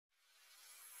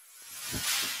Hey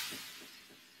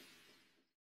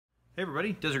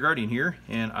everybody, Desert Guardian here,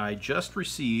 and I just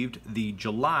received the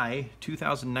July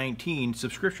 2019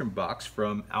 subscription box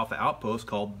from Alpha Outpost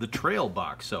called the Trail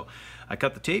Box. So I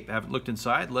cut the tape, haven't looked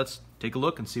inside. Let's take a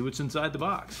look and see what's inside the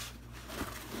box.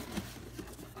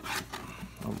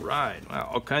 All right, wow,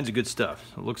 all kinds of good stuff.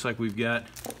 So it looks like we've got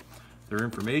their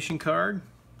information card,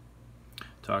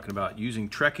 talking about using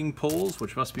trekking poles,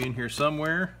 which must be in here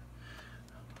somewhere.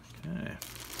 Okay,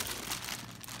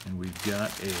 and we've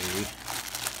got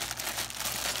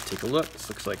take a look. This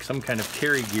looks like some kind of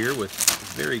carry gear with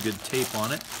very good tape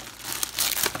on it.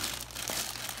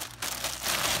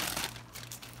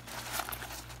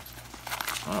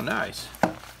 Oh, nice.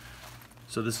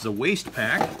 So this is a waist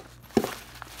pack.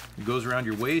 It goes around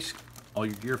your waist, all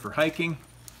your gear for hiking.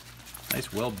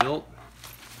 Nice, well built.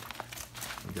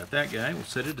 We got that guy. We'll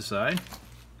set it aside.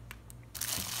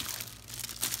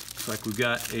 Looks like we've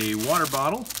got a water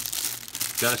bottle.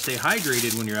 Got to stay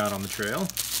hydrated when you're out on the trail.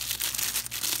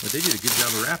 But they did a good job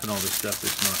of wrapping all this stuff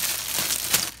this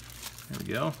month. There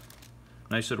we go.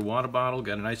 Nice little water bottle.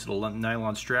 Got a nice little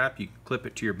nylon strap. You can clip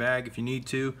it to your bag if you need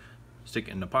to. Stick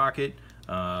it in the pocket.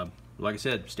 Like I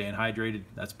said, staying hydrated,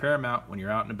 that's paramount when you're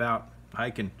out and about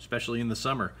hiking, especially in the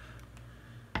summer.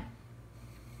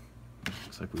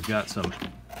 Looks like we've got some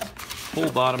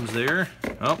pole bottoms there.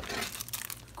 Oh,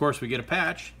 of course we get a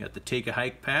patch. Got the Take a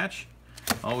Hike patch.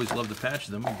 Always love the patch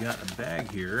of them. We've got a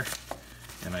bag here.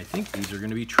 And I think these are going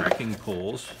to be trekking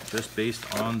poles, just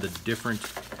based on the different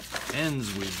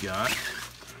ends we've got.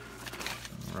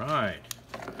 All right.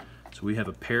 So we have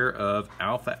a pair of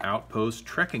Alpha Outpost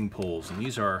trekking poles, and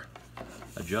these are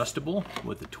adjustable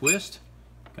with a twist.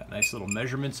 Got nice little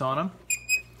measurements on them.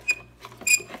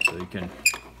 So you can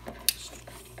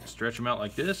stretch them out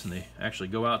like this, and they actually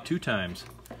go out 2 times.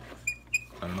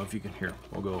 I don't know if you can hear.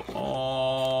 We'll go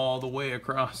all the way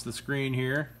across the screen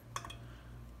here.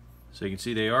 So you can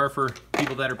see they are for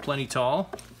people that are plenty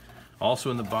tall. Also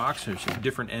in the box, there's some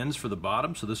different ends for the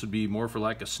bottom. So this would be more for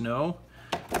like a snow.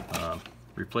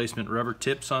 Replacement rubber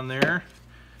tips on there.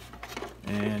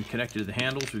 And connected to the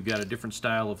handles, we've got a different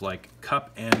style of like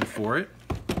cup end for it.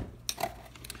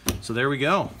 So there we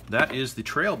go. That is the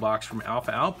trail box from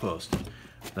Alpha Outpost.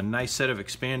 The nice set of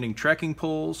expanding trekking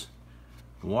poles,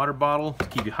 a water bottle to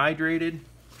keep you hydrated,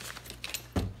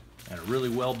 and a really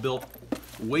well built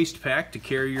waist pack to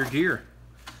carry your gear.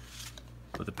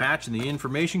 With the patch and the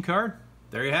information card,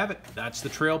 there you have it. That's the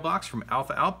trail box from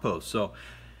Alpha Outpost. So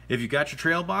if you got your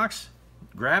trail box,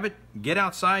 grab it, get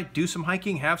outside, do some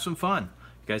hiking, have some fun.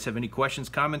 If you guys have any questions,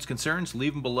 comments, concerns,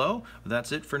 leave them below. But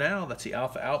that's it for now. That's the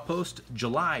Alpha Outpost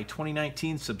July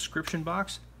 2019 subscription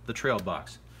box, the trail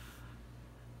box.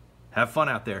 Have fun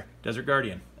out there. Desert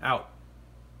Guardian, out.